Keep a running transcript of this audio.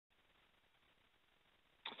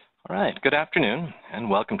All right, good afternoon, and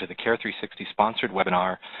welcome to the Care 360 sponsored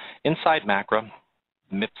webinar, Inside MACRA,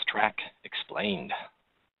 MIPS Track Explained.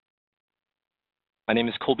 My name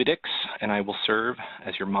is Colby Dix, and I will serve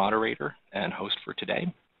as your moderator and host for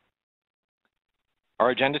today.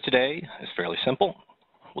 Our agenda today is fairly simple.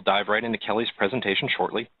 We'll dive right into Kelly's presentation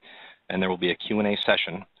shortly, and there will be a Q&A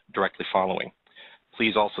session directly following.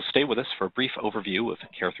 Please also stay with us for a brief overview of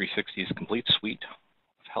Care 360's complete suite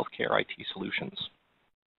of healthcare IT solutions.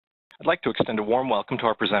 I'd like to extend a warm welcome to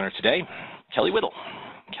our presenter today, Kelly Whittle.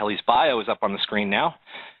 Kelly's bio is up on the screen now,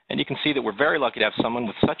 and you can see that we're very lucky to have someone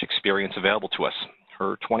with such experience available to us.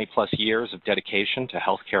 Her 20-plus years of dedication to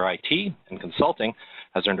healthcare IT and consulting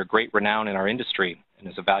has earned her great renown in our industry and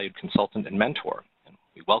is a valued consultant and mentor. And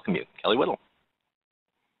we welcome you, Kelly Whittle.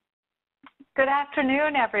 Good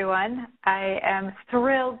afternoon, everyone. I am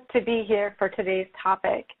thrilled to be here for today's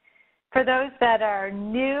topic. For those that are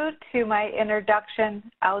new to my introduction,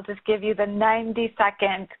 I'll just give you the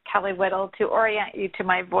 90-second Kelly Whittle to orient you to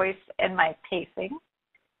my voice and my pacing.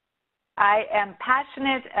 I am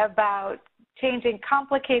passionate about changing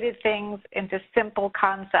complicated things into simple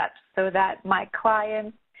concepts so that my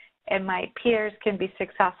clients and my peers can be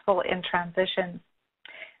successful in transitions.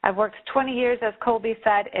 I've worked 20 years, as Colby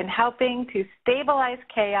said, in helping to stabilize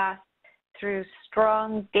chaos through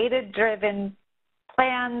strong, data-driven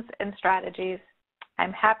plans and strategies.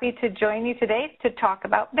 I'm happy to join you today to talk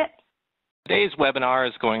about MIPS. Today's webinar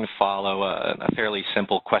is going to follow a fairly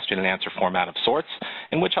simple question and answer format of sorts,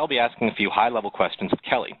 in which I'll be asking a few high-level questions of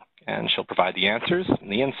Kelly, and she'll provide the answers and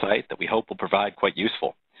the insight that we hope will provide quite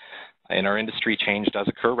useful. In our industry, change does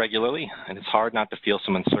occur regularly, and it's hard not to feel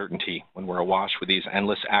some uncertainty when we're awash with these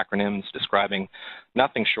endless acronyms describing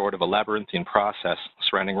nothing short of a labyrinthine process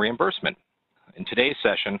surrounding reimbursement. In today's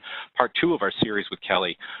session, part 2 of our series with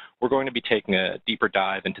Kelly, we're going to be taking a deeper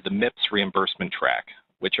dive into the MIPS reimbursement track,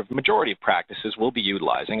 which a majority of practices will be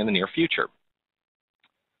utilizing in the near future.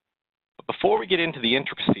 But before we get into the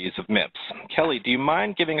intricacies of MIPS, Kelly, do you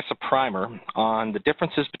mind giving us a primer on the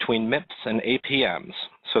differences between MIPS and APMs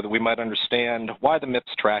so that we might understand why the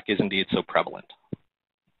MIPS track is indeed so prevalent?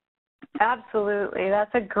 Absolutely.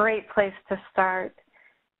 That's a great place to start.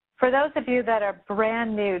 For those of you that are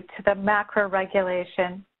brand new to the MACRA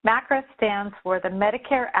regulation, MACRA stands for the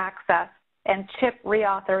Medicare Access and CHIP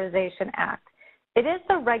Reauthorization Act. It is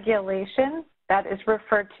the regulation that is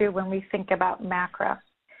referred to when we think about MACRA.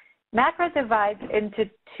 MACRA divides into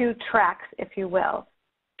 2 tracks, if you will.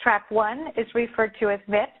 Track 1 is referred to as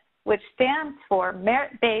MIPS, which stands for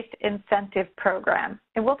Merit-Based Incentive Program,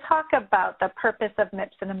 and we'll talk about the purpose of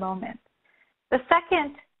MIPS in a moment. The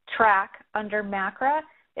second track under MACRA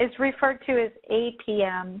is referred to as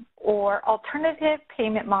APM, or Alternative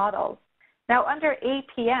Payment Models. Now, under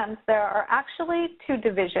APMs, there are actually 2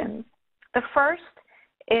 divisions. The first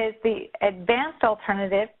is the Advanced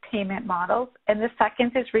Alternative Payment Models, and the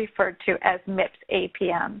second is referred to as MIPS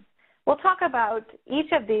APM. We'll talk about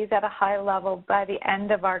each of these at a high level by the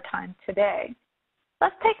end of our time today.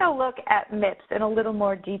 Let's take a look at MIPS in a little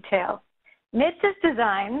more detail. MIPS is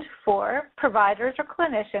designed for providers or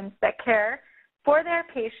clinicians that care for their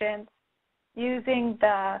patients using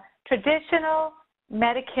the traditional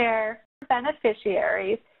Medicare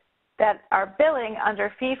beneficiaries that are billing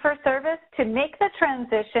under fee-for-service to make the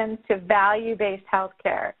transition to value-based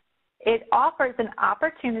healthcare. It offers an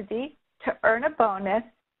opportunity to earn a bonus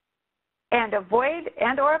and avoid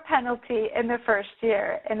and/or a penalty in the first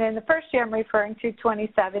year. And in the first year, I'm referring to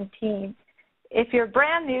 2017. If you're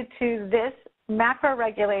brand new to this MACRA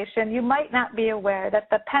regulation, you might not be aware that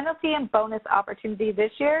the penalty and bonus opportunity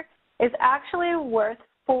this year is actually worth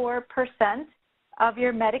 4% of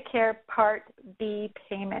your Medicare Part B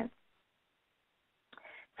payments.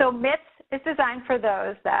 So MIPS is designed for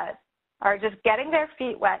those that are just getting their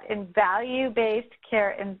feet wet in value-based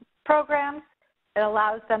care and programs. It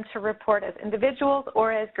allows them to report as individuals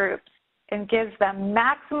or as groups and gives them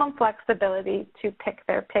maximum flexibility to pick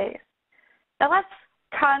their pace. Now let's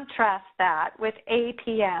contrast that with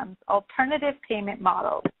APMs, Alternative Payment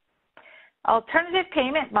Models. Alternative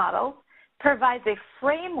Payment Models provides a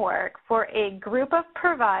framework for a group of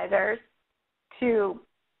providers to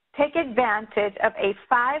take advantage of a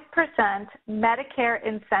 5% Medicare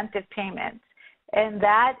incentive payment, and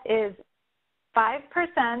that is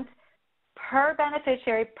 5% per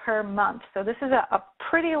beneficiary per month. So this is a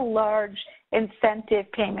pretty large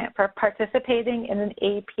incentive payment for participating in an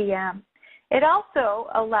APM. It also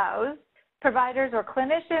allows providers or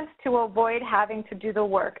clinicians to avoid having to do the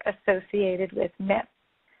work associated with MIPS.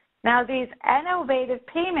 Now, these innovative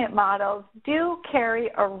payment models do carry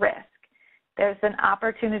a risk. There's an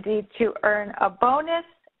opportunity to earn a bonus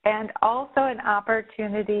and also an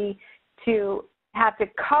opportunity to have to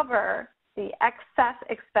cover the excess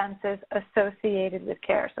expenses associated with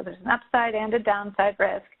care. So there's an upside and a downside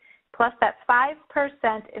risk, plus that 5%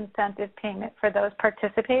 incentive payment for those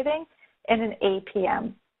participating in an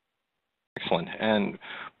APM. Excellent. And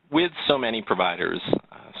with so many providers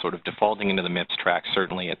sort of defaulting into the MIPS track,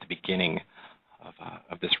 certainly at the beginning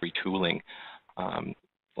of this retooling,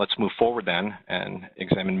 let's move forward then and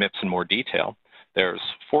examine MIPS in more detail. There's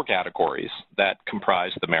 4 categories that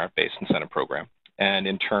comprise the merit-based incentive program, and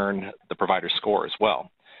in turn, the provider score as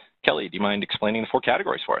well. Kelly, do you mind explaining the 4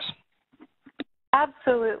 categories for us?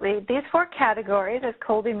 Absolutely. These 4 categories, as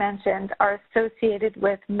Colby mentioned, are associated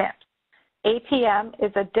with MIPS. APM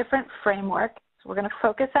is a different framework, so we're going to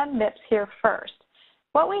focus on MIPS here first.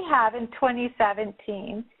 What we have in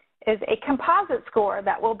 2017 is a composite score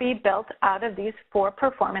that will be built out of these 4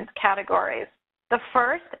 performance categories. The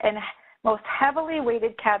first and most heavily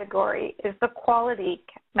weighted category is the quality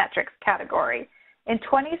metrics category. In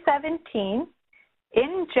 2017,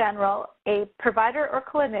 in general, a provider or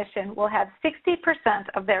clinician will have 60%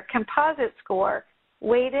 of their composite score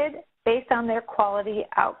weighted based on their quality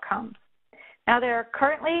outcomes. Now, there are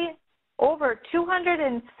currently over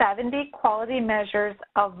 270 quality measures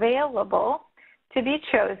available to be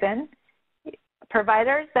chosen.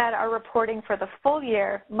 Providers that are reporting for the full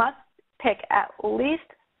year must pick at least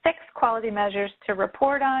 6 quality measures to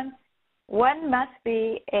report on. One must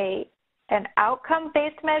be an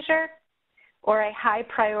outcome-based measure or a high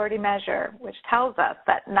priority measure, which tells us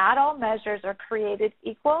that not all measures are created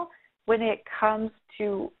equal when it comes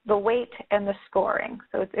to the weight and the scoring.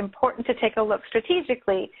 So it's important to take a look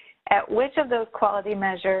strategically at which of those quality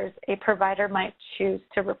measures a provider might choose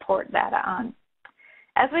to report data on.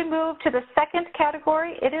 As we move to the second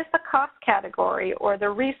category, it is the cost category or the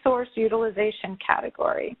resource utilization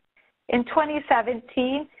category. In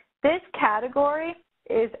 2017, this category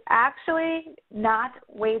is actually not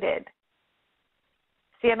weighted.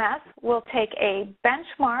 CMS will take a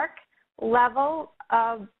benchmark level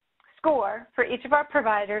of score for each of our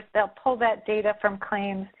providers. They'll pull that data from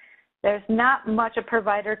claims. There's not much a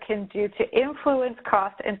provider can do to influence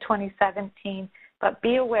cost in 2017, but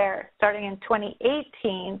be aware, starting in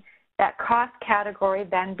 2018, that cost category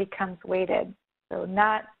then becomes weighted. So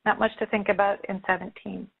not much to think about in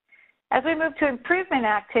 17. As we move to improvement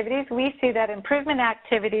activities, we see that improvement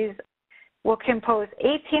activities will compose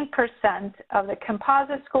 18% of the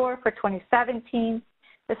composite score for 2017.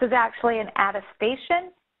 This is actually an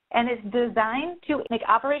attestation and is designed to make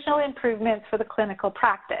operational improvements for the clinical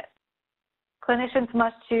practice. Clinicians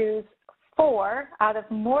must choose 4 out of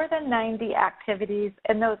more than 90 activities,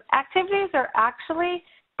 and those activities are actually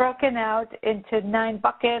broken out into 9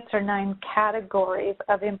 buckets or 9 categories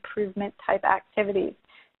of improvement type activities.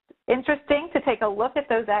 Interesting to take a look at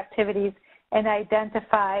those activities and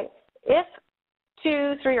identify if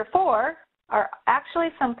 2, 3, or 4 are actually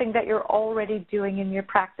something that you're already doing in your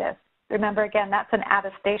practice. Remember, again, that's an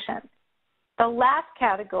attestation. The last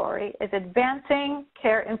category is advancing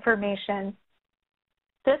care information.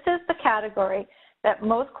 This is the category that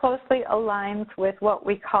most closely aligns with what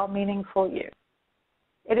we call meaningful use.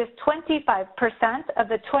 It is 25% of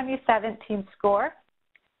the 2017 score.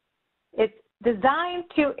 It's designed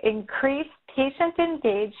to increase patient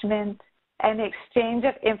engagement and exchange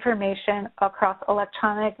of information across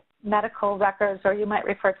electronic medical records, or you might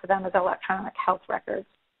refer to them as electronic health records.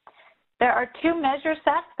 There are 2 measure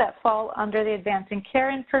sets that fall under the advancing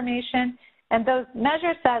care information, and those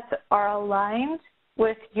measure sets are aligned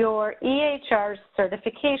with your EHR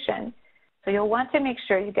certification. So you'll want to make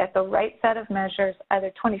sure you get the right set of measures, either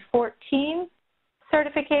 2014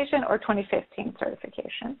 certification or 2015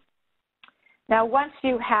 certification. Now, once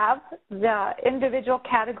you have the individual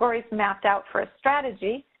categories mapped out for a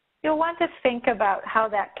strategy, you'll want to think about how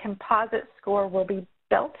that composite score will be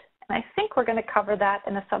built. And I think we're going to cover that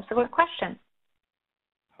in a subsequent question.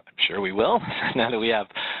 I'm sure we will. Now that we have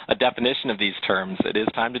a definition of these terms, it is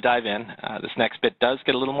time to dive in. This next bit does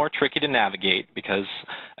get a little more tricky to navigate because,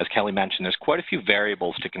 as Kelly mentioned, there's quite a few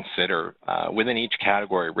variables to consider within each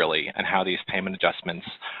category, really, and how these payment adjustments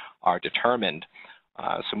are determined.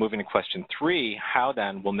 So moving to question 3, how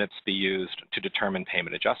then will MIPS be used to determine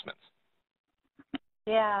payment adjustments?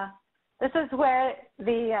 Yeah, this is where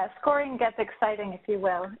the scoring gets exciting, if you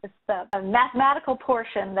will. It's the mathematical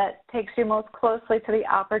portion that takes you most closely to the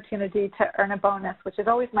opportunity to earn a bonus, which is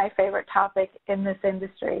always my favorite topic in this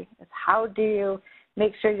industry, is how do you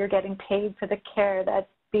make sure you're getting paid for the care that's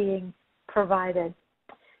being provided.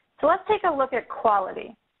 So let's take a look at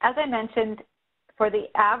quality. As I mentioned, for the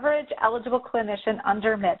average eligible clinician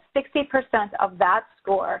under MIPS, 60% of that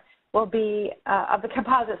score will be, of the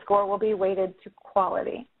composite score will be weighted to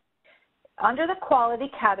quality. Under the quality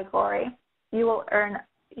category, you will earn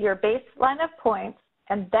your baseline of points,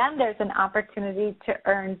 and then there's an opportunity to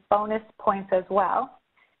earn bonus points as well.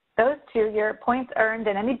 Those two, your points earned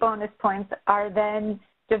and any bonus points, are then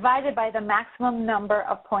divided by the maximum number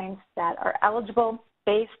of points that are eligible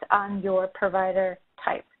based on your provider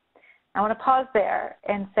type. I want to pause there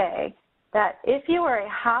and say that if you are a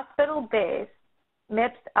hospital-based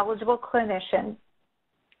MIPS eligible clinician,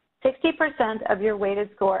 60% of your weighted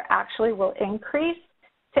score actually will increase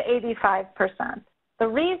to 85%. The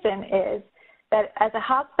reason is that as a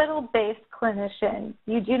hospital-based clinician,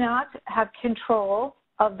 you do not have control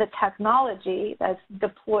of the technology that's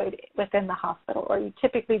deployed within the hospital, or you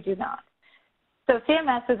typically do not. So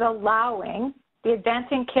CMS is allowing the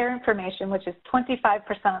advancing care information, which is 25%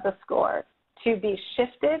 of the score, to be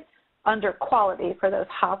shifted under quality for those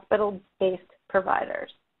hospital-based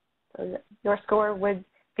providers. So your score would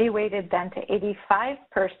be weighted then to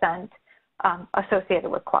 85% associated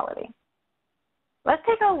with quality. Let's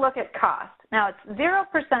take a look at cost. Now, it's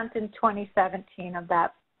 0% in 2017 of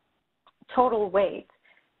that total weight,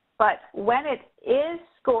 but when it is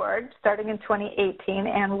scored starting in 2018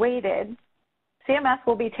 and weighted, CMS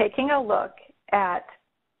will be taking a look at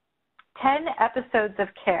 10 episodes of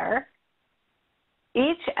care.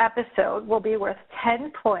 Each episode will be worth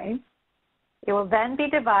 10 points. It will then be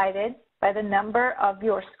divided by the number of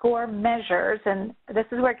your score measures, and this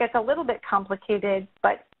is where it gets a little bit complicated,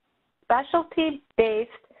 but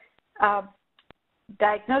specialty-based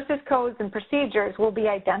diagnosis codes and procedures will be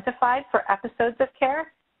identified for episodes of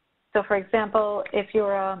care. So for example, if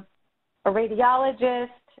you're a radiologist,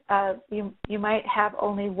 you might have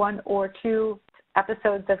only 1 or 2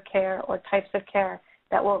 episodes of care or types of care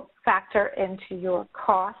that will factor into your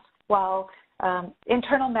cost, while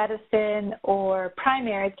internal medicine or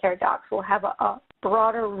primary care docs will have a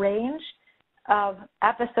broader range of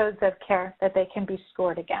episodes of care that they can be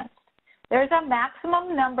scored against. There's a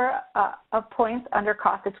maximum number of points under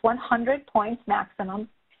cost. It's 100 points maximum.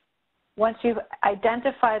 Once you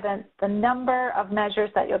identify the number of measures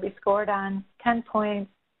that you'll be scored on, 10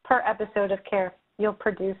 points per episode of care, you'll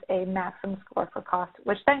produce a maximum score for cost,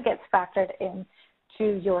 which then gets factored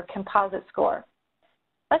into your composite score.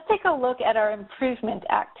 Let's take a look at our improvement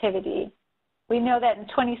activity. We know that in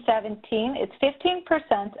 2017, it's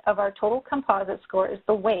 15% of our total composite score is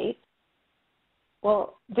the weight.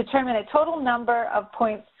 We'll determine a total number of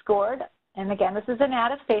points scored. And again, this is an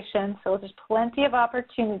attestation, so there's plenty of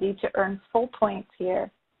opportunity to earn full points here.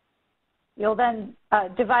 You'll then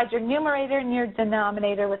divide your numerator and your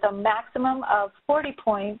denominator with a maximum of 40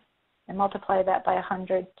 points and multiply that by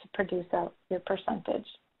 100 to produce out your percentage.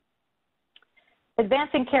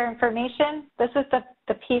 Advancing care information, this is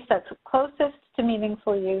the piece that's closest to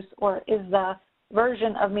meaningful use, or is the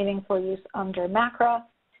version of meaningful use under MACRA.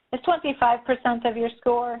 It's 25% of your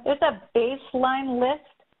score. There's a baseline list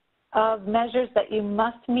of measures that you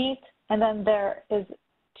must meet, and then there is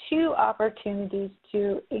 2 opportunities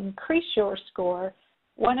to increase your score.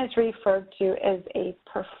 One is referred to as a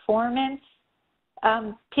performance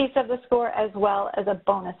piece of the score, as well as a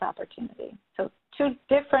bonus opportunity. So 2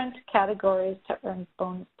 different categories to earn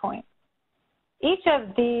bonus points. Each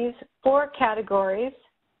of these 4 categories,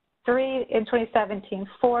 3 in 2017,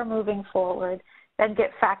 4 moving forward, then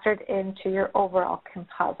get factored into your overall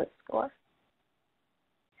composite score.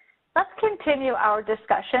 Let's continue our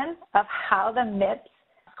discussion of how the MIPS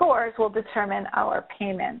scores will determine our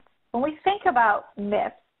payments. When we think about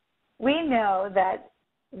MIPS, we know that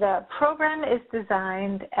the program is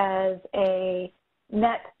designed as a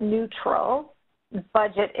net neutral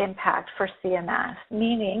budget impact for CMS,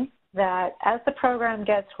 meaning that as the program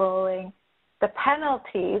gets rolling, the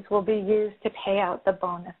penalties will be used to pay out the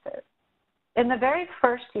bonuses. In the very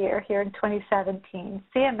first year here in 2017,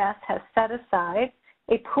 CMS has set aside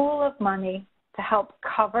a pool of money to help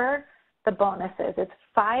cover the bonuses. It's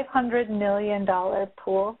 $500 million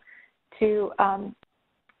pool to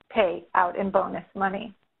pay out in bonus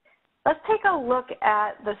money. Let's take a look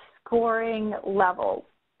at the scoring levels.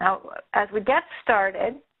 Now, as we get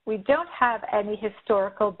started, we don't have any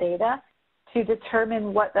historical data to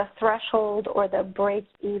determine what the threshold or the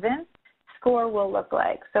break-even score will look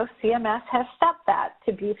like. So CMS has set that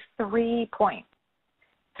to be 3 points.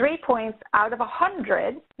 3 points out of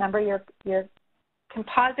 100. Remember, your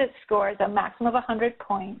composite score is a maximum of 100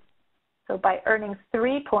 points. So by earning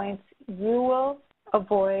 3 points, you will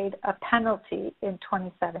avoid a penalty in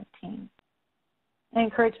 2017. I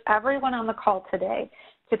encourage everyone on the call today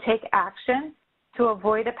to take action to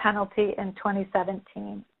avoid a penalty in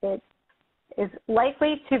 2017. It is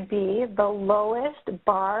likely to be the lowest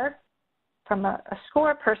bar from a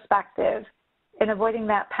score perspective in avoiding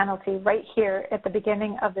that penalty right here at the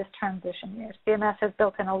beginning of this transition year. CMS has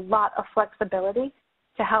built in a lot of flexibility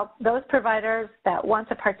to help those providers that want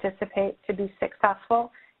to participate to be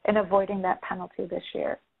successful in avoiding that penalty this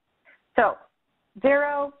year. So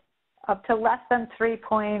 0 up to less than 3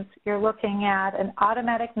 points, you're looking at an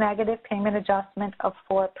automatic negative payment adjustment of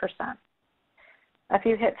 4%. If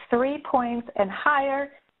you hit 3 points and higher,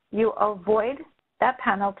 you avoid that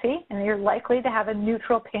penalty, and you're likely to have a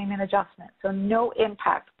neutral payment adjustment, so no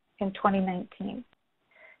impact in 2019.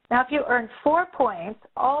 Now, if you earn 4 points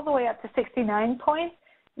all the way up to 69 points,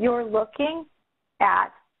 you're looking at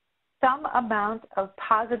some amount of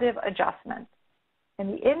positive adjustment.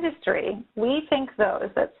 In the industry, we think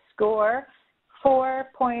those that score 4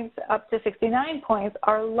 points up to 69 points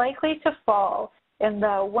are likely to fall in the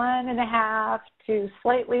 1.5% to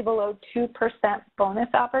slightly below 2% bonus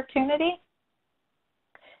opportunity.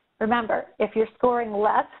 Remember, if you're scoring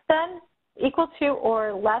less than, equal to,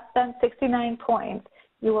 or less than 69 points,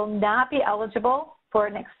 you will not be eligible for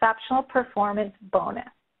an exceptional performance bonus.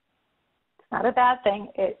 It's not a bad thing,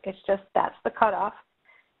 it's just that's the cutoff.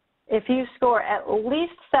 If you score at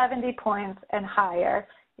least 70 points and higher,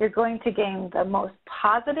 you're going to gain the most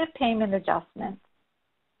positive payment adjustment,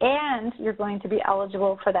 and you're going to be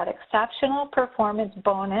eligible for that exceptional performance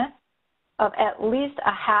bonus of at least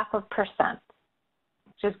 0.5%,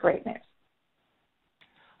 which is great news.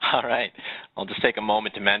 All right. I'll just take a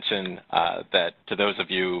moment to mention that to those of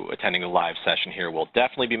you attending the live session here, we'll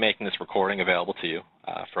definitely be making this recording available to you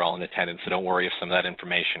for all in attendance. So don't worry if some of that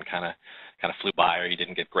information kind of flew by or you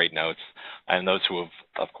didn't get great notes. And those who,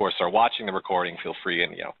 of course, are watching the recording, feel free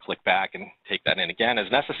and click back and take that in again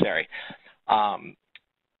as necessary.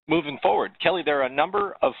 Moving forward, Kelly, there are a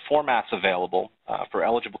number of formats available for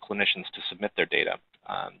eligible clinicians to submit their data.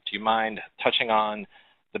 Do you mind touching on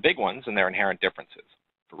the big ones and their inherent differences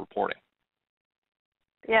for reporting?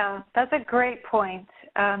 Yeah, that's a great point.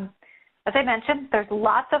 As I mentioned, there's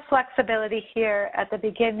lots of flexibility here at the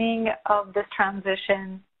beginning of this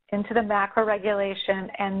transition into the MACRA regulation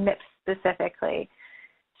and MIPS specifically.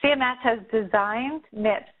 CMS has designed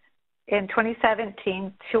MIPS in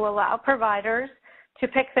 2017 to allow providers to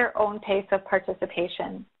pick their own pace of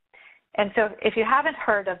participation. And so if you haven't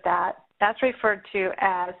heard of that, that's referred to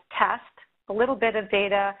as test. A little bit of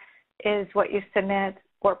data is what you submit,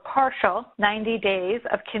 or partial, 90 days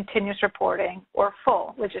of continuous reporting, or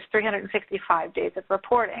full, which is 365 days of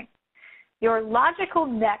reporting. Your logical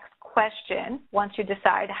next question, once you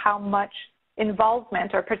decide how much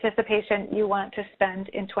involvement or participation you want to spend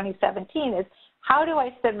in 2017, is how do I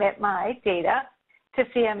submit my data to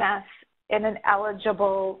CMS in an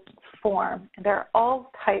eligible form? And there are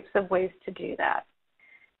all types of ways to do that.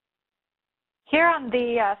 Here on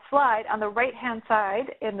the slide, on the right-hand side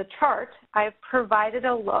in the chart, I've provided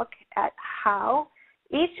a look at how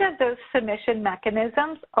each of those submission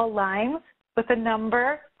mechanisms aligns with a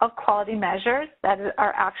number of quality measures that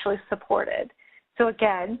are actually supported. So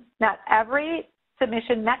again, not every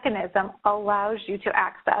submission mechanism allows you to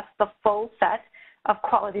access the full set of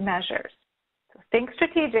quality measures. So think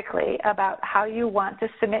strategically about how you want to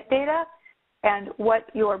submit data and what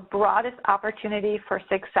your broadest opportunity for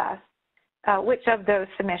success, which of those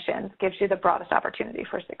submissions gives you the broadest opportunity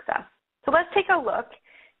for success. So let's take a look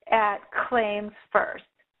at claims first.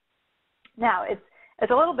 Now,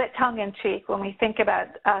 it's a little bit tongue-in-cheek when we think about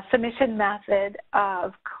submission method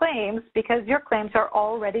of claims, because your claims are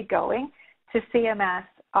already going to CMS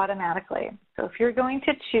automatically. So if you're going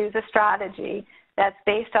to choose a strategy that's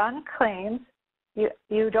based on claims,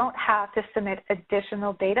 you don't have to submit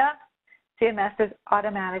additional data. CMS is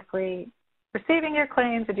automatically receiving your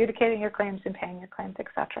claims, adjudicating your claims, and paying your claims, et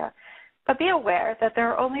cetera. But be aware that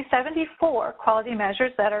there are only 74 quality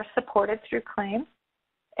measures that are supported through claims.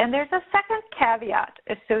 And there's a second caveat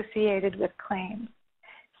associated with claims.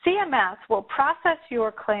 CMS will process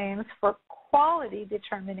your claims for quality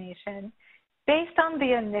determination based on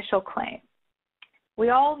the initial claim. We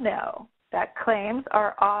all know that claims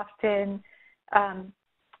are often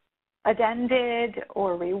addended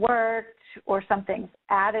or reworked, or something's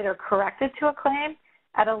added or corrected to a claim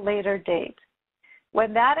at a later date.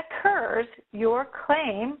 When that occurs, your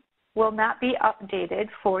claim will not be updated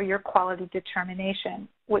for your quality determination,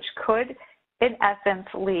 which could, in essence,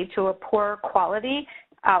 lead to a poor quality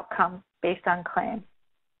outcome based on claim.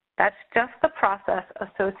 That's just the process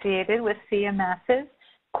associated with CMS's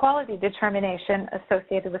quality determination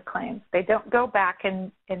associated with claims. They don't go back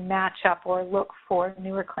and match up or look for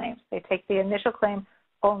newer claims. They take the initial claim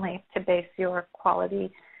only to base your quality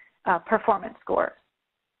performance scores.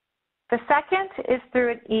 The second is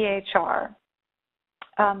through an EHR.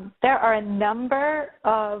 there are a number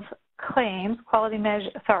of claims, quality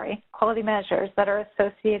measures that are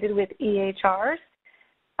associated with EHRs.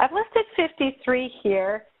 I've listed 53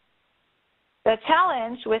 here. The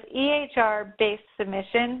challenge with EHR-based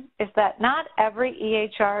submission is that not every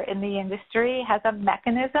EHR in the industry has a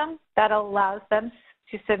mechanism that allows them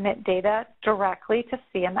to submit data directly to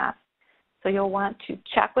CMS. So you'll want to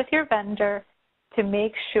check with your vendor to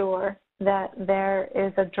make sure that there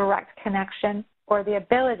is a direct connection or the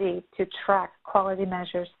ability to track quality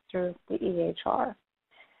measures through the EHR.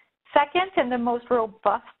 Second, and the most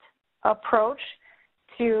robust approach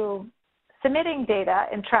to submitting data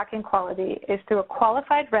and tracking quality is through a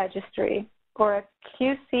qualified registry or a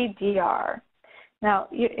QCDR. Now,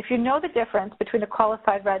 if you know the difference between a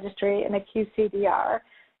qualified registry and a QCDR,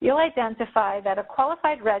 you'll identify that a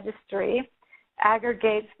qualified registry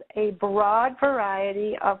aggregates a broad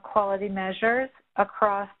variety of quality measures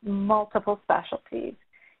across multiple specialties.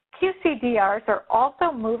 QCDRs are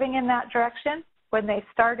also moving in that direction. When they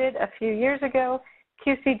started a few years ago,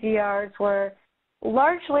 QCDRs were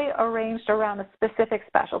largely arranged around a specific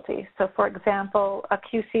specialty. So for example, a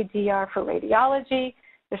QCDR for radiology,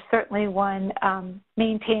 there's certainly one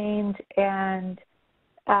maintained and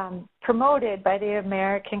promoted by the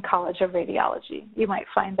American College of Radiology. You might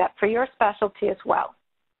find that for your specialty as well.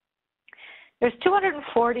 There's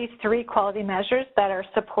 243 quality measures that are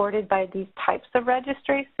supported by these types of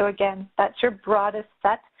registries. So again, that's your broadest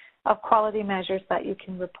set of quality measures that you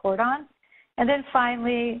can report on. And then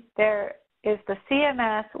finally, there is the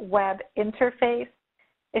CMS web interface.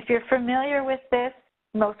 If you're familiar with this,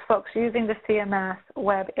 most folks using the CMS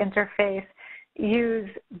web interface use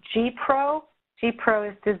GPRO.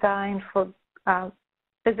 GPRO is designed for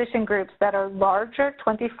physician groups that are larger,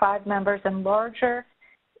 25 members and larger.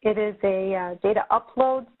 It is a data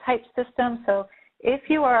upload type system. So if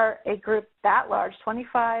you are a group that large,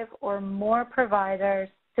 25 or more providers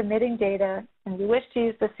submitting data, and you wish to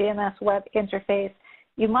use the CMS web interface,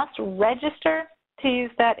 you must register to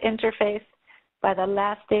use that interface by the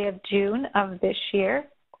last day of June of this year.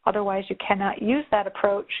 Otherwise, you cannot use that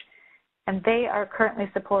approach. And they are currently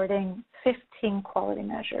supporting 15 quality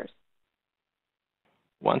measures.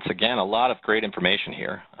 Once again, a lot of great information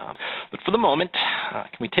here. But for the moment,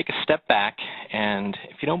 can we take a step back? And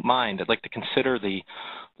if you don't mind, I'd like to consider the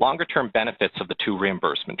longer-term benefits of the two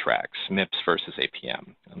reimbursement tracks, MIPS versus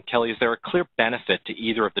APM. Kelly, is there a clear benefit to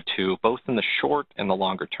either of the two, both in the short and the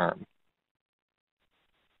longer term?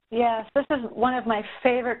 Yes, this is one of my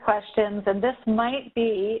favorite questions, and this might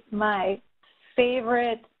be my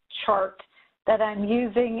favorite chart that I'm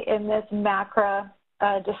using in this MACRA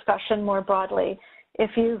discussion more broadly.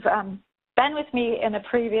 If you've been with me in a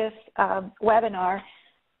previous webinar,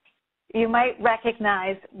 you might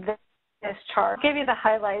recognize this chart. I'll give you the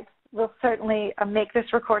highlights. We'll certainly make this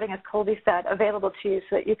recording, as Colby said, available to you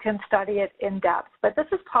so that you can study it in depth. But this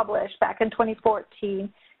was published back in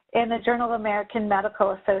 2014 in the Journal of American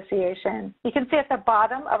Medical Association. You can see at the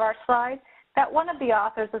bottom of our slide that one of the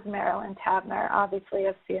authors was Marilyn Tabner, obviously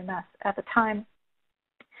of CMS at the time.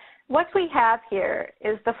 What we have here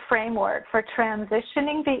is the framework for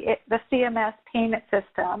transitioning the CMS payment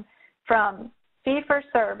system from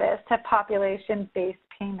fee-for-service to population-based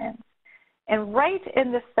payments. And right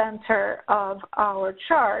in the center of our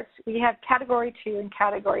charts, we have Category 2 and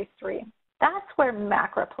Category 3. That's where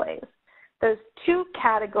MACRA plays. Those two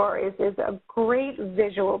categories is a great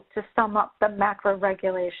visual to sum up the MACRA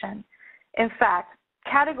regulation. In fact,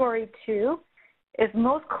 Category 2 is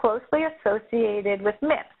most closely associated with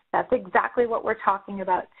MIPS. That's exactly what we're talking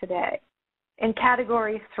about today. And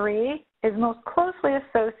Category 3 is most closely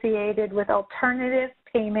associated with alternative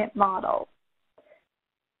payment models.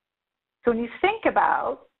 So when you think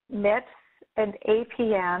about MIPS and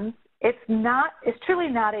APMs, it's truly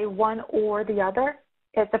not a one or the other.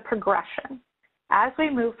 It's a progression. As we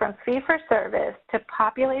move from fee-for-service to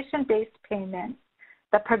population-based payments,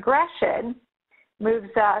 the progression moves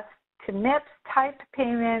us to MIPS-type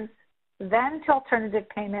payments, then to alternative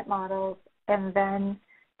payment models, and then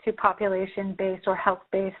to population-based or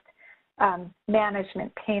health-based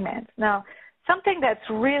management payments. Now, something that's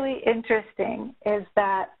really interesting is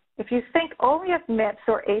that if you think only of MIPS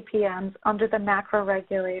or APMs under the MACRA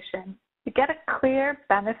regulation, you get a clear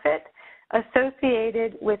benefit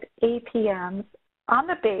associated with APMs on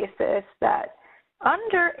the basis that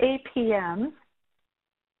under APMs,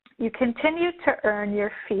 you continue to earn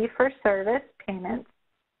your fee-for-service payments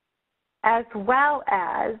as well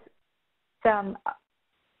as some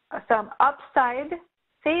upside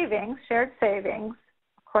savings, shared savings.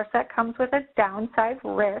 Of course, that comes with a downside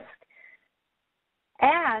risk.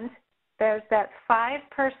 And there's that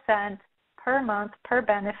 5% per month per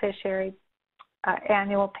beneficiary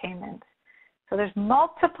annual payments. So there's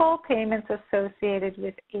multiple payments associated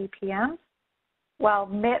with APM, while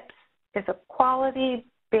MIPS is a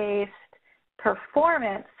quality-based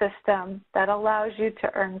performance system that allows you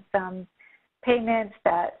to earn some payments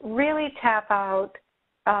that really tap out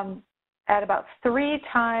at about 3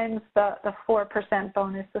 times the 4%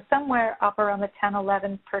 bonus, so somewhere up around the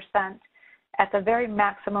 10–11% at the very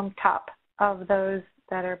maximum top of those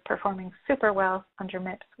that are performing super well under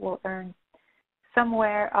MIPS will earn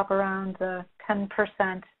somewhere up around the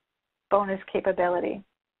 10% bonus capability.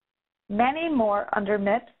 Many more under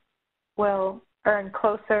MIPS will earn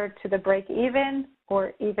closer to the break even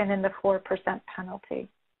or even in the 4% penalty.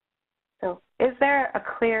 So is there a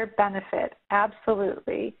clear benefit?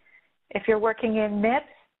 Absolutely. If you're working in MIPS,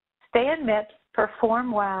 stay in MIPS,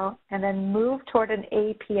 perform well, and then move toward an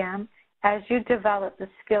APM as you develop the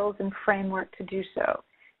skills and framework to do so.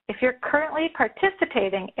 If you're currently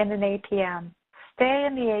participating in an APM, stay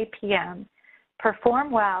in the APM,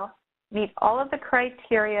 perform well, meet all of the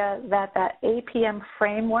criteria that that APM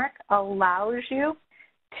framework allows you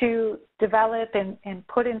to develop and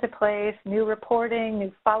put into place, new reporting,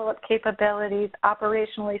 new follow-up capabilities,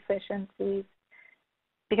 operational efficiencies.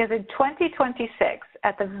 Because in 2026,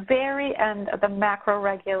 at the very end of the MACRA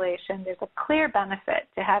regulation, there's a clear benefit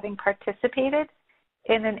to having participated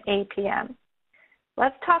in an APM.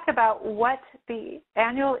 Let's talk about what the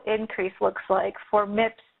annual increase looks like for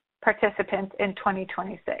MIPS participants in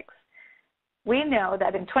 2026. We know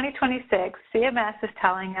that in 2026, CMS is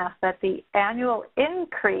telling us that the annual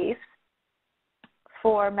increase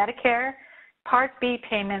for Medicare Part B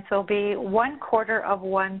payments will be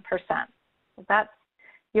 1/4%. That's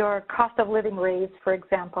your cost of living raise, for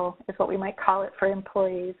example, is what we might call it for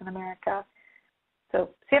employees in America.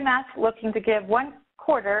 So CMS looking to give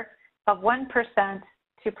 1/4%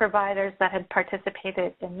 to providers that had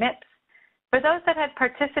participated in MIPS. For those that had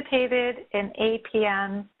participated in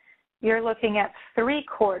APM, you're looking at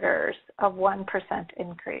 3/4%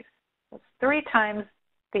 increase. That's 3 times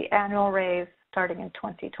the annual raise starting in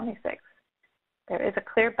 2026. There is a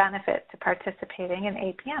clear benefit to participating in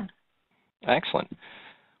APM. Excellent.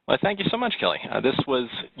 Well, thank you so much, Kelly. This was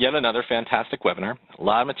yet another fantastic webinar. A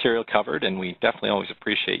lot of material covered, and we definitely always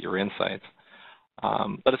appreciate your insights.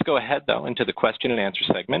 Let us go ahead, though, into the question and answer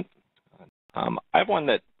segment. I have one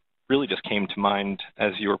that really just came to mind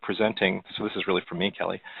as you were presenting, so this is really for me,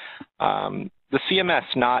 Kelly. The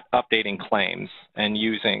CMS not updating claims and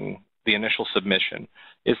using the initial submission,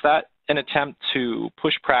 is that an attempt to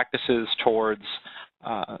push practices towards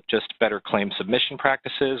just better claim submission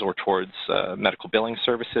practices or towards medical billing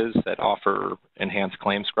services that offer enhanced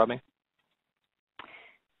claim scrubbing?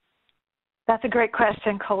 That's a great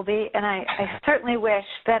question, Colby, and I certainly wish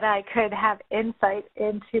that I could have insight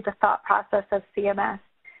into the thought process of CMS.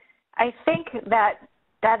 I think that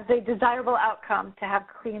is a desirable outcome to have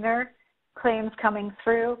cleaner claims coming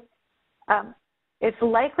through. It's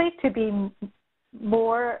likely to be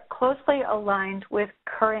more closely aligned with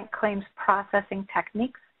current claims processing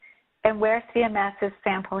techniques and where CMS is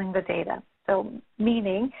sampling the data. So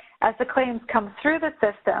meaning, as the claims come through the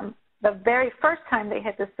system, the very first time they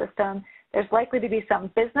hit the system, there's likely to be some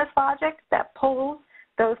business logic that pulls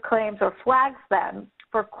those claims or flags them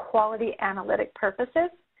for quality analytic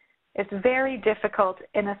purposes. It's very difficult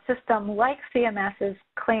in a system like CMS's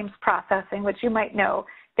claims processing, which you might know,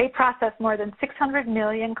 they process more than 600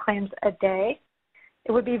 million claims a day.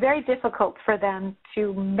 It would be very difficult for them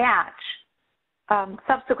to match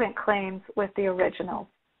subsequent claims with the original.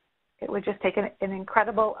 It would just take an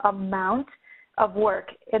incredible amount of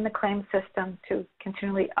work in the claim system to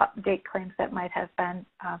continually update claims that might have been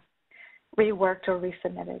reworked or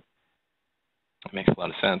resubmitted. That makes a lot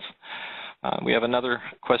of sense. We have another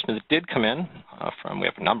question that did come in we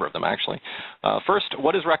have a number of them actually. First,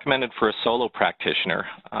 what is recommended for a solo practitioner?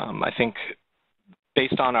 I think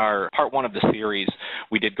based on our part 1 of the series,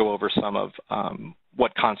 we did go over some of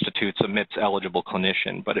what constitutes a MIPS eligible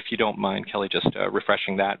clinician, but if you don't mind, Kelly, just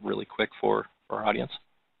refreshing that really quick for our audience.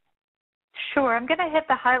 Sure, I'm going to hit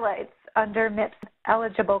the highlights under MIPS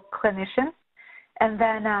eligible clinicians, and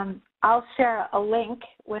then I'll share a link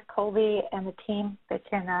with Colby and the team that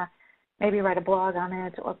can maybe write a blog on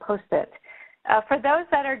it or post it. For those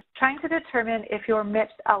that are trying to determine if you're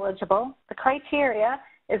MIPS eligible, the criteria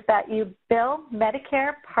is that you bill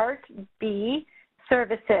Medicare Part B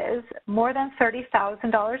services more than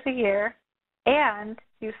 $30,000 a year, and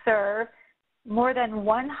you serve more than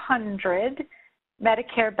 100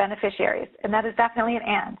 Medicare beneficiaries, and that is definitely an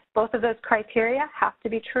and. Both of those criteria have to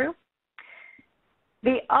be true.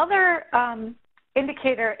 The other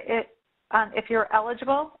indicator on if you're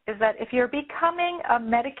eligible is that if you're becoming a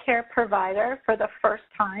Medicare provider for the first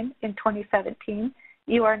time in 2017,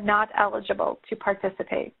 you are not eligible to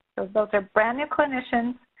participate. So those are brand new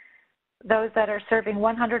clinicians, those that are serving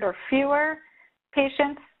 100 or fewer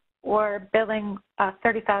patients or billing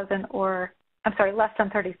 30,000 or, I'm sorry, less than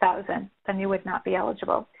 30,000, then you would not be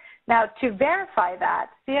eligible. Now, to verify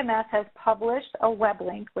that, CMS has published a web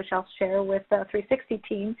link, which I'll share with the 360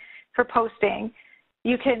 team for posting.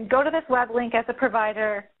 You can go to this web link as a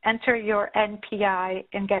provider, enter your NPI,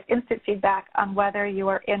 and get instant feedback on whether you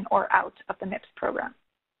are in or out of the MIPS program.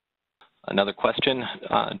 Another question,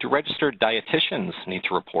 do registered dietitians need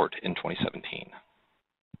to report in 2017?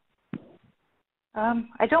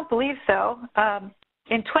 I don't believe so.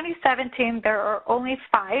 In 2017, there are only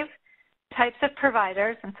 5 types of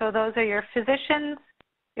providers, and so those are your physicians,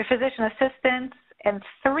 your physician assistants, and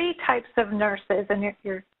 3 types of nurses, and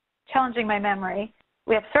you're challenging my memory.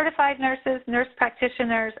 We have certified nurses, nurse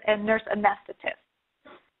practitioners, and nurse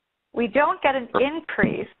anesthetists. We don't get an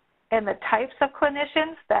increase in the types of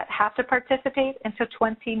clinicians that have to participate until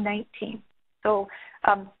 2019. So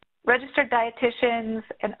registered dietitians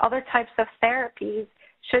and other types of therapies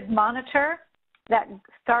should monitor that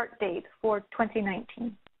start date for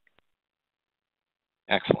 2019.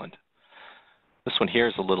 Excellent. This one here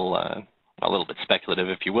is a little bit speculative,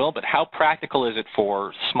 if you will, but how practical is it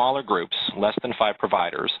for smaller groups, less than 5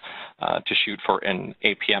 providers, to shoot for an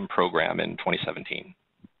APM program in 2017?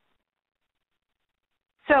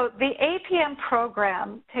 So the APM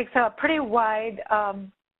program takes a pretty wide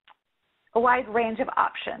range of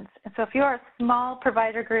options. And so if you're a small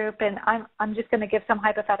provider group, and I'm just going to give some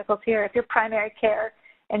hypotheticals here, if you're primary care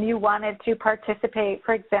and you wanted to participate,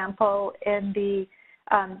 for example, in the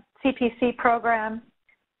CPC program,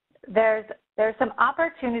 there's some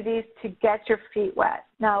opportunities to get your feet wet.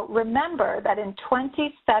 Now, remember that in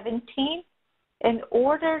 2017, in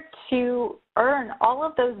order to earn all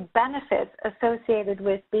of those benefits associated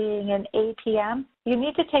with being an APM, you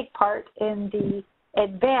need to take part in the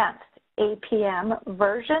advanced APM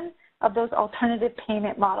version of those alternative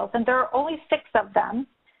payment models. And there are only 6 of them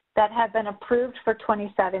that have been approved for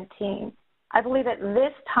 2017. I believe at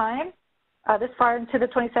this time, this far into the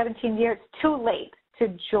 2017 year, it's too late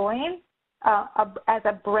to join as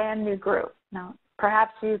a brand new group. Now,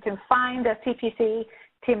 perhaps you can find a CPC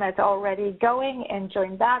team that's already going and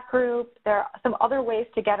join that group. There are some other ways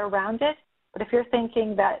to get around it, but if you're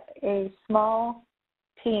thinking that a small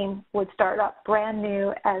team would start up brand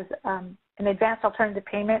new as an advanced alternative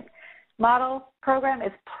payment model program,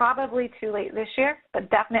 it's probably too late this year, but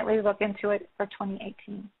definitely look into it for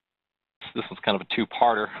 2018. This is kind of a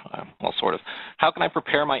 2-parter, well, sort of. How can I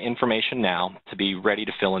prepare my information now to be ready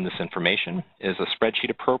to fill in this information? Is a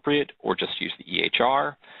spreadsheet appropriate, or just use the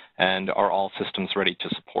EHR? And are all systems ready to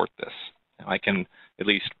support this? Now, I can at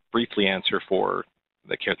least briefly answer for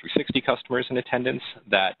the Care 360 customers in attendance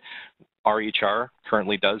that our EHR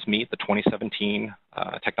currently does meet the 2017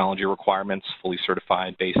 technology requirements, fully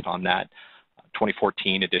certified based on that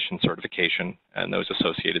 2014 edition certification and those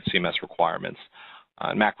associated CMS requirements.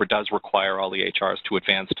 MACRA does require all EHRs to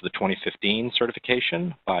advance to the 2015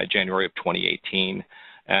 certification by January of 2018,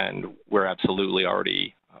 and we're absolutely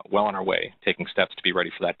already well on our way, taking steps to be ready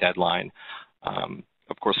for that deadline.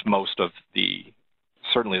 Of course, most of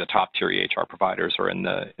certainly the top tier EHR providers are in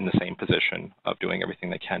the same position of doing everything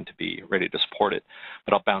they can to be ready to support it.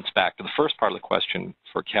 But I'll bounce back to the first part of the question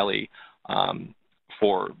for Kelly.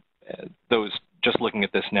 For those just looking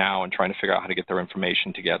at this now and trying to figure out how to get their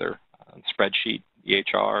information together, spreadsheet,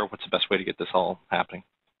 EHR, what's the best way to get this all happening?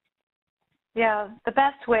 Yeah, the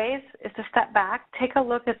best ways is to step back, take a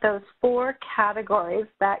look at those 4 categories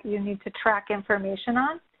that you need to track information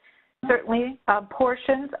on. Certainly,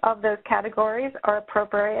 portions of those categories are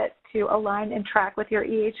appropriate to align and track with your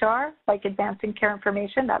EHR, like advancing care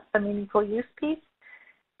information. That's the meaningful use piece.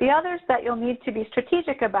 The others that you'll need to be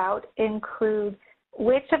strategic about include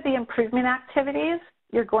which of the improvement activities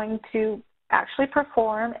you're going to actually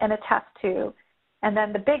perform and attest to. And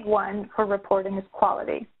then the big one for reporting is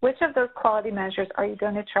quality. Which of those quality measures are you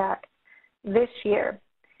going to track this year?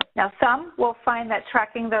 Now, some will find that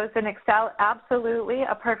tracking those in Excel, absolutely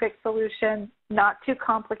a perfect solution, not too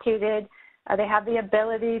complicated. They have the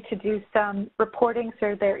ability to do some reporting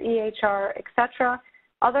through their EHR, et cetera.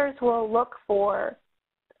 Others will look for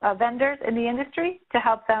vendors in the industry to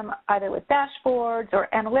help them either with dashboards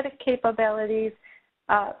or analytic capabilities,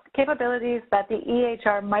 that the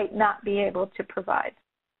EHR might not be able to provide.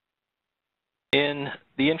 In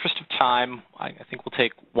the interest of time, I think we'll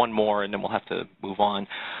take one more and then we'll have to move on.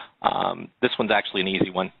 This one's actually an easy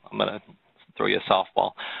one. I'm going to throw you a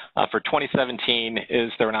softball. For 2017,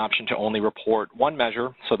 is there an option to only report one measure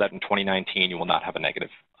so that in 2019 you will not have a negative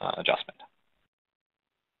adjustment?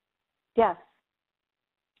 Yes,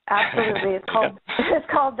 absolutely. It's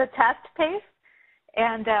called the test pace.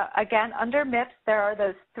 And again, under MIPS, there are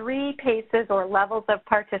those 3 paces or levels of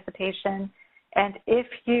participation. And if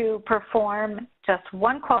you perform just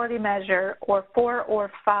one quality measure or 4 or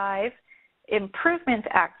 5 improvement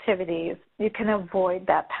activities, you can avoid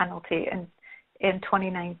that penalty in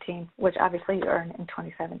 2019, which obviously you earn in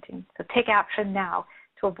 2017. So take action now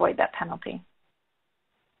to avoid that penalty.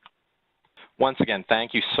 Once again,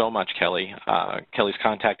 thank you so much, Kelly. Kelly's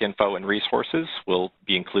contact info and resources will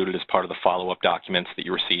be included as part of the follow-up documents that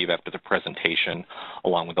you receive after the presentation,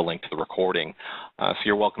 along with a link to the recording. So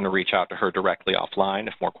you're welcome to reach out to her directly offline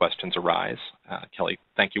if more questions arise. Kelly,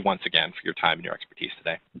 thank you once again for your time and your expertise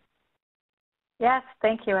today. Yes,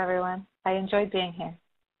 thank you, everyone. I enjoyed being here.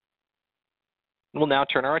 We'll now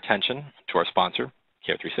turn our attention to our sponsor,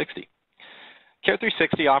 Care360.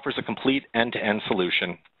 Care360 offers a complete end-to-end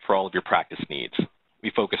solution for all of your practice needs.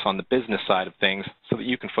 We focus on the business side of things so that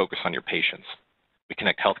you can focus on your patients. We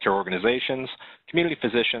connect healthcare organizations, community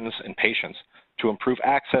physicians, and patients to improve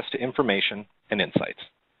access to information and insights.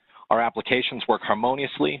 Our applications work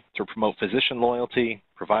harmoniously to promote physician loyalty,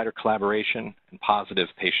 provider collaboration, and positive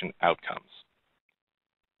patient outcomes.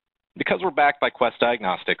 Because we're backed by Quest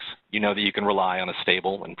Diagnostics, you know that you can rely on a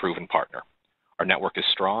stable and proven partner. Our network is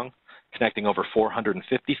strong, connecting over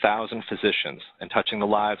 450,000 physicians and touching the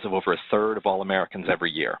lives of over 1/3 of all Americans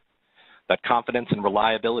every year. That confidence and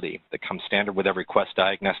reliability that comes standard with every Quest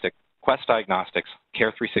Diagnostics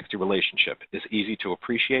Care360 relationship is easy to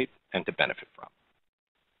appreciate and to benefit from.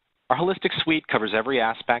 Our holistic suite covers every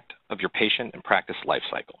aspect of your patient and practice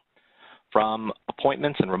lifecycle, from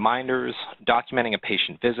appointments and reminders, documenting a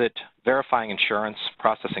patient visit, verifying insurance,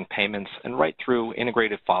 processing payments, and right through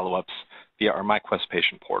integrated follow-ups via our MyQuest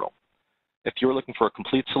patient portal. If you're looking for a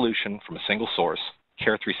complete solution from a single source,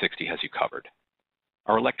 Care360 has you covered.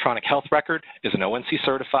 Our electronic health record is an ONC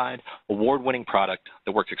certified, award-winning product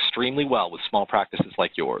that works extremely well with small practices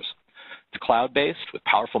like yours. It's cloud-based with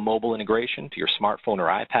powerful mobile integration to your smartphone or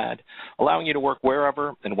iPad, allowing you to work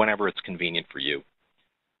wherever and whenever it's convenient for you.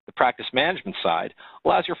 The practice management side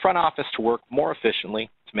allows your front office to work more efficiently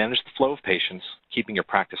to manage the flow of patients, keeping your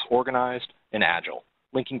practice organized and agile,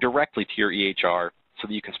 linking directly to your EHR so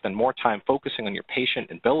that you can spend more time focusing on your patient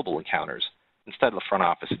and billable encounters instead of the front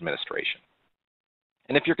office administration.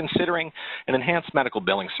 And if you're considering an enhanced medical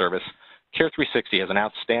billing service, Care360 has an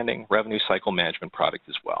outstanding revenue cycle management product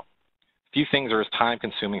as well. Few things are as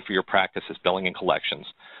time-consuming for your practice as billing and collections,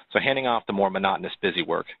 so handing off the more monotonous busy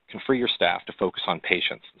work can free your staff to focus on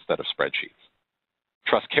patients instead of spreadsheets.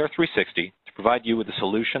 Trust Care360 to provide you with a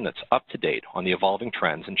solution that's up to date on the evolving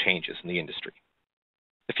trends and changes in the industry.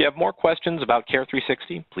 If you have more questions about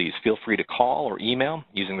Care360, please feel free to call or email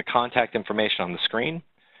using the contact information on the screen.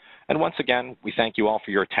 And once again, we thank you all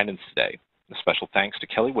for your attendance today. A special thanks to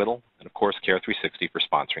Kelly Whittle and, of course, Care360 for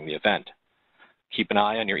sponsoring the event. Keep an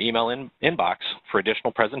eye on your email inbox for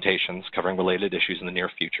additional presentations covering related issues in the near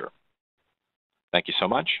future. Thank you so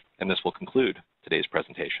much, and this will conclude today's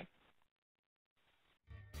presentation.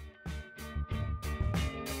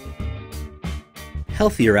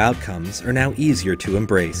 Healthier outcomes are now easier to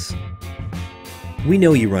embrace. We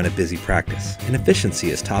know you run a busy practice, and efficiency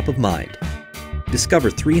is top of mind. Discover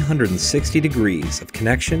 360 degrees of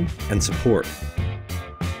connection and support.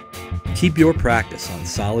 Keep your practice on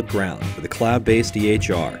solid ground with a cloud-based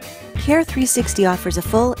EHR. Care360 offers a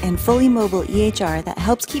full and fully mobile EHR that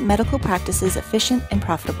helps keep medical practices efficient and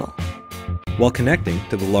profitable, while connecting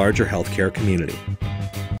to the larger healthcare community.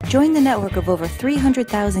 Join the network of over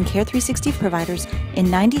 300,000 Care360 providers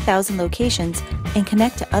in 90,000 locations and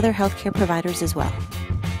connect to other healthcare providers as well.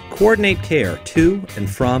 Coordinate care to and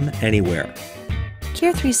from anywhere.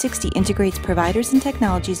 Care360 integrates providers and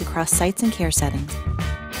technologies across sites and care settings,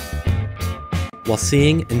 while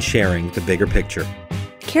seeing and sharing the bigger picture.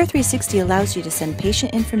 Care360 allows you to send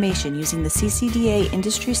patient information using the CCDA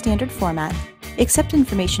industry standard format, accept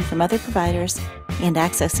information from other providers, and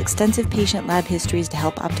access extensive patient lab histories to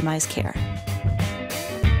help optimize care.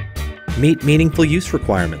 Meet meaningful use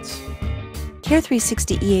requirements.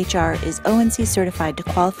 Care360 EHR is ONC certified to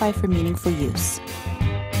qualify for meaningful use,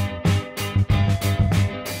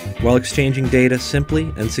 while exchanging data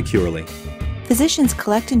simply and securely. Physicians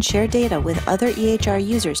collect and share data with other EHR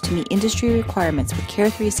users to meet industry requirements with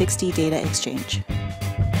Care360 Data Exchange.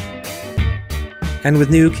 And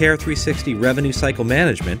with new Care360 Revenue Cycle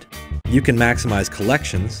Management, you can maximize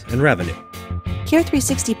collections and revenue. Care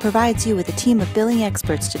 360 provides you with a team of billing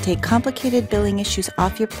experts to take complicated billing issues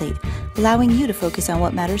off your plate, allowing you to focus on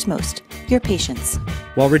what matters most, your patients.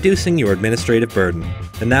 While reducing your administrative burden.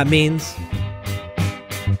 And that means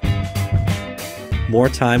more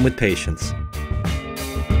time with patients.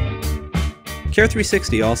 Care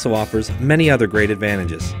 360 also offers many other great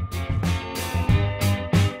advantages.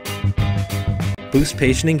 Boost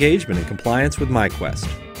patient engagement and compliance with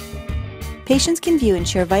MyQuest. Patients can view and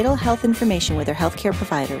share vital health information with their healthcare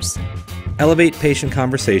providers. Elevate patient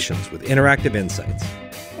conversations with interactive insights.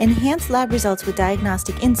 Enhance lab results with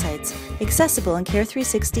diagnostic insights, accessible in Care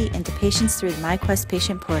 360 and to patients through the MyQuest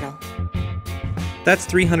patient portal. That's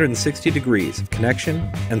 360 degrees of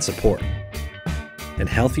connection and support. And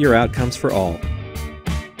healthier outcomes for all.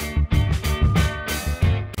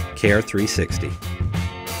 Care 360.